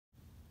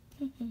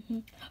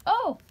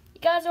Oh,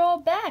 you guys are all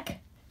back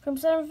from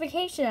summer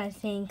vacation, I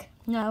think.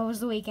 No, it was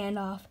the weekend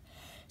off.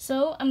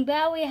 So I'm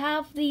glad we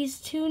have these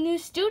two new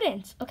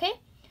students, okay?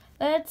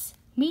 Let's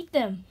meet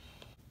them.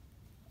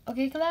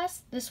 Okay,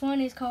 class, this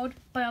one is called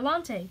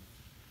Biolante.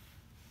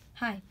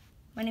 Hi,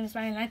 my name is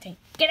Biolante.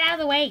 Get out of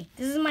the way.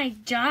 This is my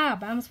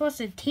job. I'm supposed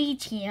to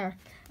teach here.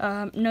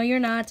 No, you're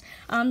not.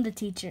 I'm the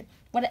teacher.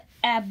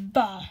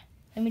 Whatever.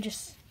 Let me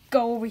just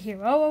go over here.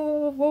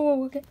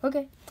 Whoa,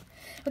 okay.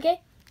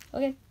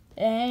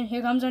 And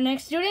here comes our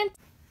next student.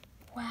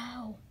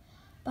 Wow,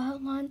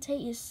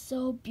 Biolante is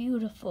so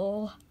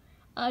beautiful.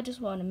 I just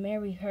want to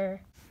marry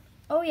her.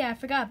 Oh yeah, I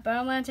forgot.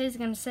 Biolante is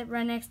going to sit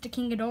right next to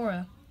King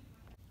Ghidorah.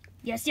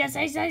 Yes.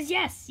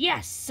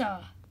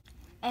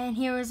 And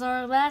here is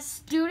our last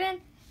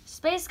student,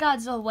 Space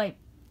Godzilla. Wait,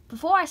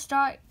 before I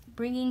start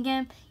bringing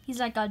him, he's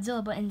like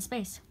Godzilla but in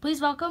space.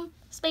 Please welcome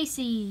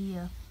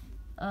Spacey.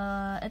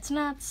 It's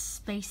not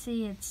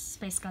Spacey, it's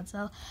Space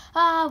Godzilla.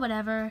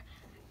 Whatever.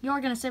 You're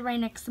gonna sit right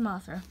next to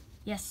Mothra.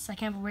 Yes, I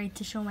can't wait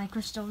to show my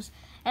crystals.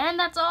 And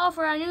that's all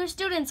for our new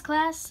students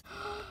class.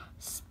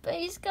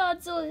 Space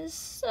Godzilla is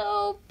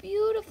so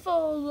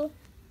beautiful.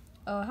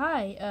 Oh,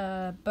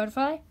 hi,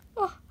 Butterfly.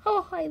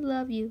 Oh, I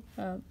love you.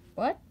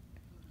 What?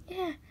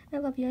 Yeah, I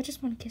love you. I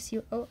just want to kiss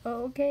you. Oh,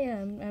 okay.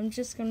 I'm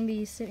just gonna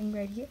be sitting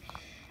right here.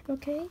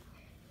 Okay.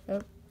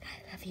 Oh,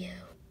 I love you.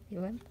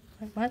 You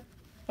what?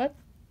 What?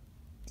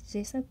 Did you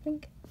say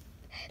something?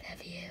 I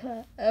love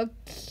you.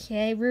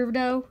 Okay,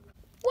 Rudo.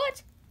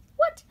 What?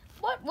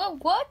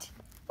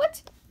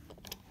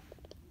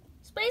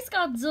 Space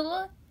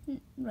Godzilla?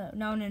 No.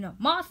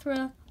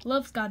 Mothra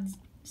loves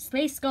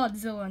Space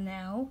Godzilla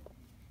now.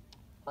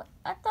 What?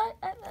 I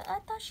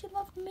thought she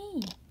loved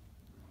me.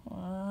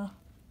 Oh,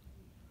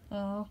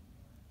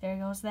 there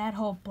goes that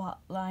whole plot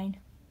line.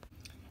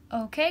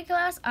 Okay,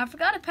 class, I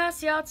forgot to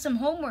pass you out some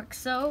homework,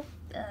 so,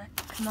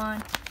 come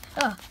on.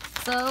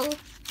 So,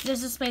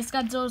 this is Space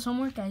Godzilla's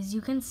homework, as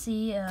you can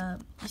see.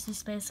 You see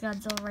Space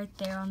Godzilla right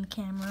there on the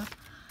camera.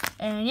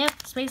 And, yep,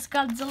 Space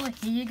Godzilla,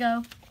 here you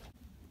go.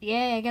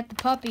 Yeah, I got the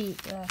puppy.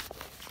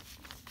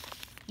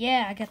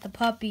 Yeah, I got the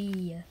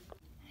puppy.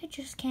 I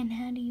just can't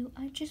handle you.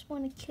 I just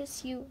want to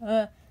kiss you.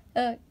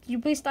 Can you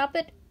please stop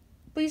it?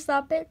 Please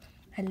stop it.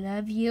 I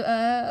love you.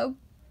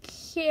 Okay,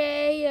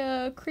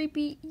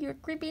 creepy. You're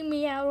creeping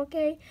me out,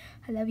 okay?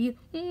 I love you.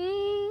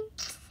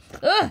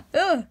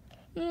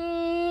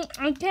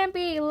 I can't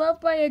be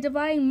loved by a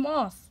divine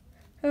moth.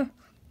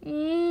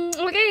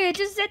 Okay,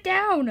 just sit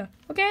down,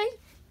 okay?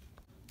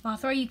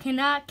 Mothra, you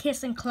cannot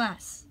kiss in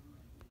class.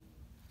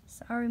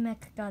 Sorry,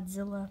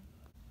 Mechagodzilla.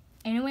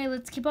 Anyway,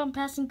 let's keep on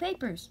passing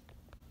papers.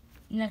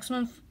 Next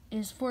one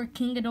is for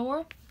King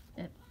Ghidorah.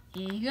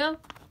 Here you go.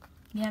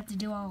 You have to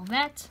do all of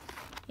that.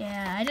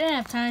 Yeah, I didn't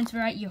have time to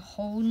write your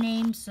whole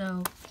name,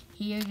 so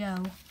here you go.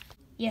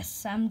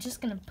 Yes, I'm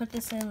just gonna put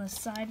this in the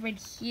side right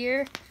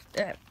here.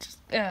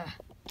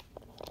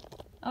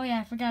 Oh yeah,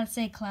 I forgot to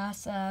say,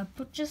 class.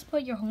 Just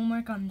put your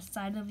homework on the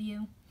side of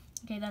you.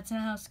 Okay, that's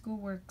not how school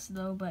works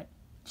though, but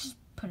just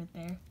put it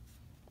there.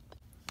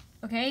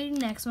 Okay,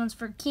 next one's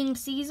for King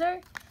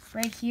Caesar.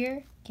 Right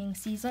here, King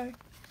Caesar.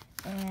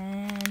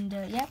 And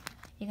yep,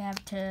 you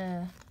have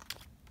to.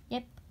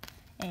 Yep.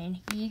 And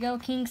here you go,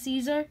 King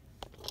Caesar.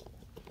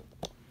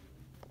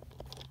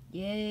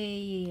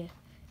 Yay,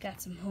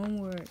 got some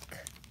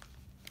homework.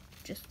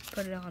 Just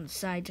put it on the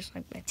side, just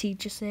like my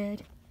teacher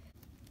said.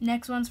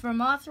 Next one's for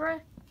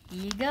Mothra.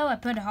 Here you go, I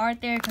put a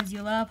heart there because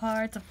you love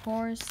hearts, of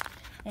course.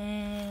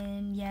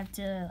 And you have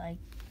to, like,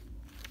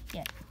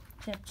 yeah,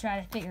 to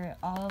try to figure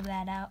all of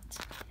that out.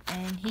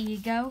 And here you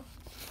go.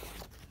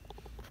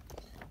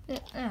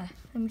 Let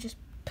me just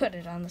put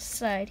it on the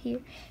side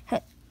here.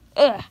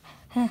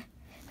 I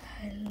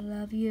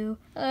love you.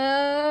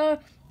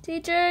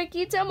 Teacher, can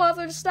you tell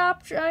Mothra to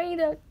stop trying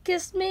to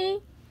kiss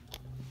me?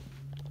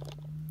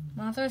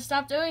 Mothra,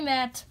 stop doing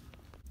that.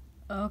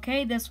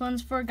 Okay, this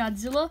one's for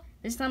Godzilla.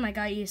 This time I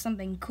got you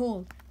something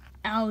cool.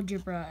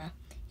 Algebra.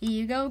 Here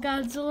you go,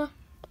 Godzilla.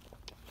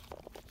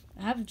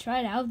 I haven't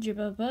tried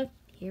algebra, but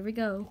here we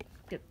go.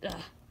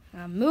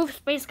 Move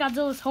Space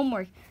Godzilla's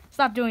homework.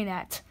 Stop doing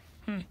that.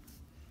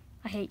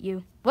 I hate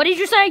you. What did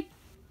you say?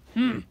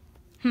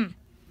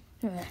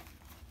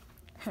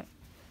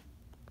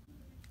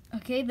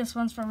 Okay, this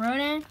one's from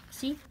Ronan.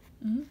 See?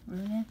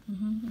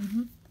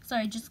 Ronan.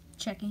 Sorry, just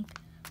checking.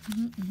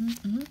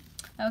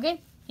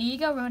 Okay, here you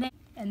go, Ronan.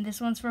 And this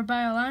one's for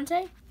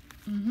Biolante.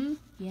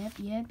 Yep.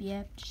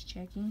 Just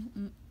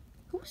checking.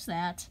 Who's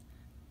that?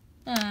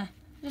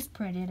 Just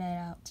printed it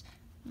out.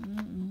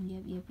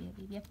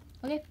 Yep.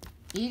 Okay,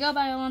 here you go,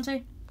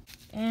 Biolante.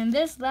 And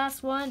this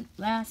last one,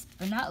 last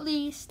but not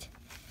least,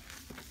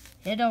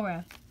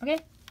 Ghidorah. Okay,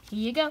 here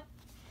you go.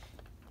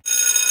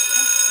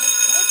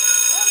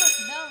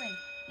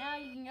 Now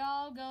you can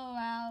all go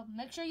out.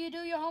 Make sure you do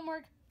your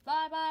homework.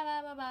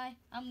 Bye.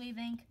 I'm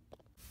leaving.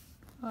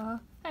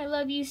 I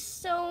love you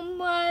so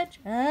much.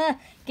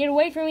 Get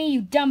away from me,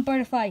 you dumb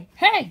butterfly.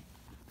 Hey!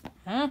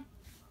 Huh?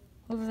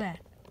 What was that?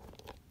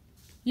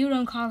 You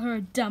don't call her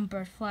a dumb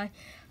butterfly.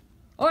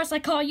 or else I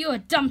call you a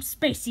dumb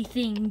spacey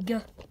thing.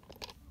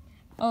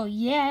 Oh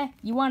yeah?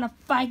 You wanna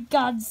fight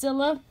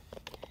Godzilla?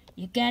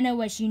 You're gonna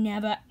wish you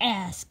never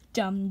asked,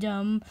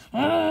 dum-dum.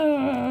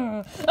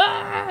 Oh,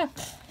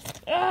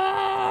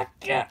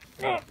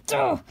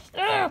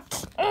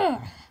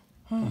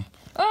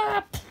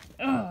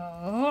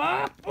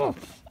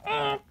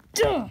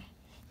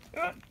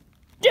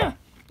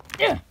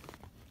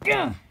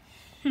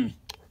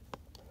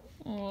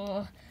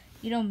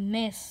 you don't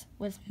mess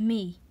with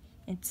me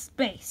in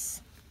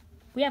space.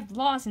 We have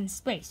laws in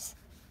space.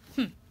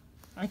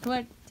 I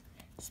collect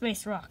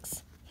space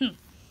rocks.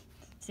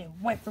 Stay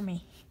away from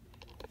me.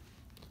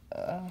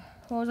 What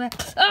was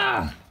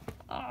that?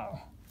 Oh.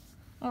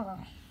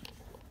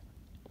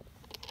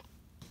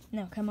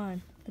 No, come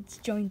on. Let's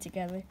join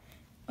together.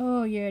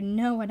 Oh, you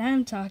know what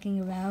I'm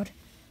talking about.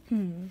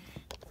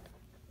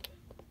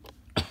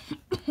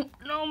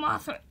 No,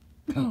 Martha.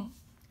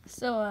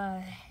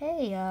 So,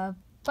 hey,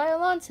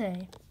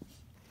 Violante.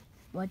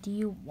 What do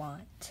you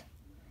want?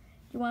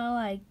 You wanna,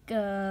 like,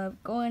 go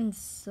on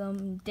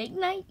some date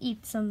night?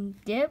 Eat some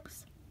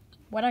dibs?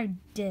 What are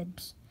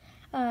dibs?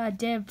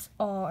 Dibs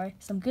are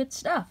some good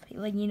stuff.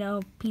 Like, you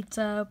know,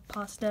 pizza,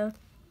 pasta.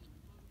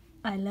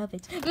 I love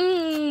it.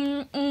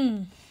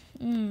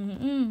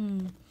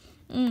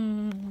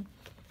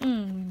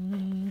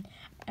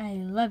 I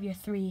love your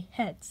 3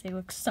 heads. They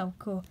look so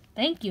cool.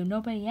 Thank you.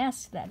 Nobody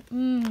asked that.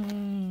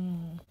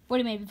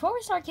 Wait a minute. Before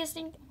we start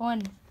kissing, I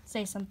want to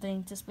say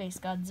something to Space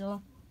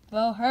Godzilla.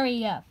 Well,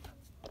 hurry up.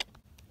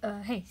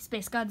 Hey,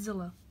 Space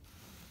Godzilla.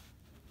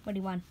 What do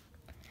you want?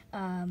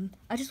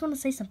 I just want to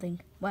say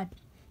something. What?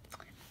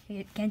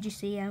 Can't you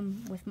see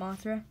I'm with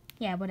Mothra?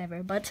 Yeah,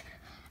 whatever. But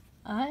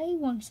I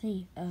want to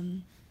say,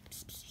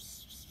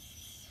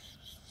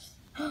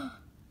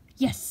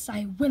 yes,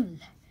 I will.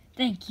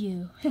 Thank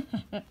you.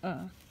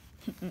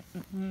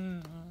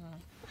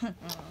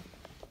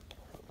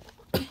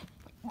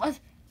 What?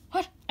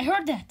 What? I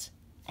heard that.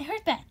 I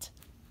heard that.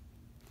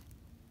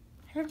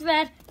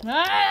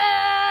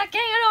 Ah,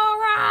 King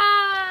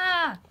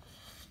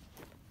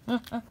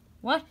Ghidorah!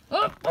 What?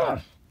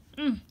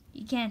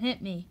 You can't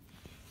hit me.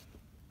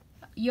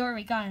 You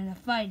already got in a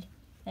fight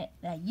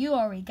that you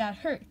already got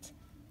hurt.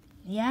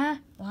 Yeah?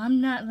 Well,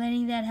 I'm not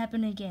letting that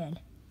happen again.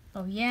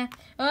 Oh, yeah?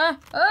 Oh!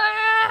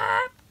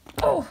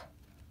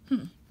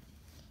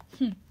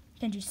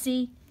 Can't you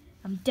see?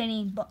 I'm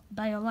dating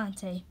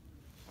Violante.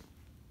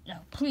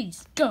 Now,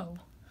 please, go.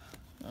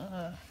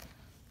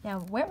 Now,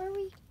 where were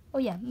we? Oh,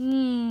 yeah.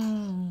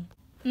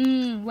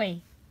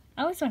 Wait.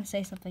 I always want to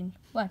say something.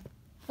 What?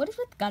 What is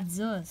with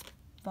Godzilla's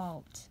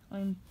fault?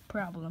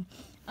 Problem.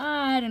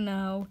 I don't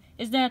know.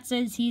 His dad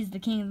says he's the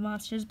king of the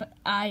monsters, but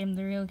I am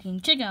the real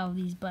king. Check out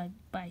these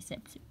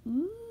biceps.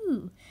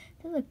 Ooh,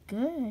 they look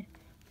good.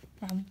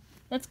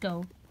 Let's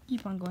go.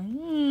 Keep on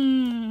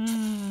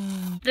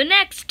going. The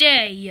next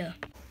day.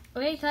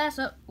 Okay, class,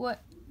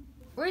 what?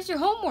 Where's your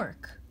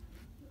homework?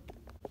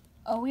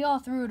 Oh, we all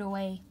threw it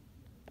away.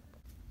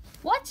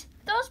 What?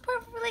 That was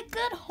perfectly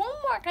good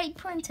homework I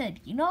printed.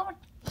 You know what?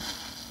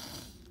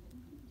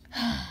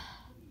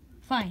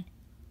 Fine.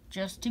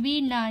 Just to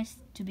be nice,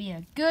 to be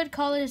a good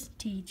college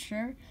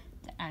teacher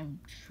that I'm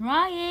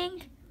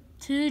trying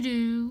to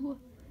do.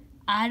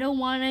 I don't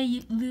want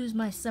to lose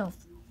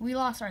myself. We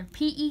lost our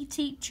PE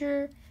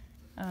teacher,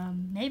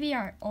 maybe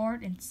our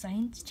art and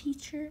science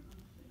teacher,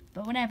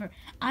 but whatever.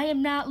 I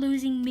am not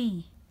losing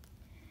me.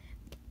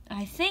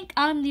 I think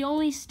I'm the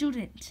only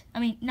student. I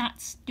mean,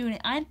 not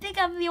student. I think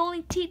I'm the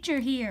only teacher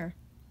here.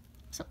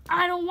 So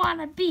I don't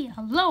want to be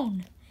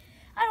alone.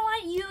 I don't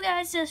want you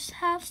guys to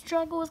have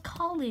struggle with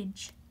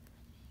college.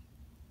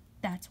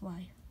 That's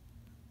why.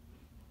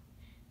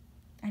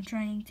 I'm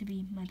trying to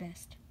be my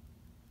best.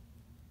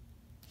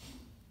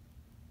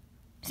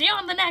 See you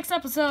on the next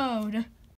episode.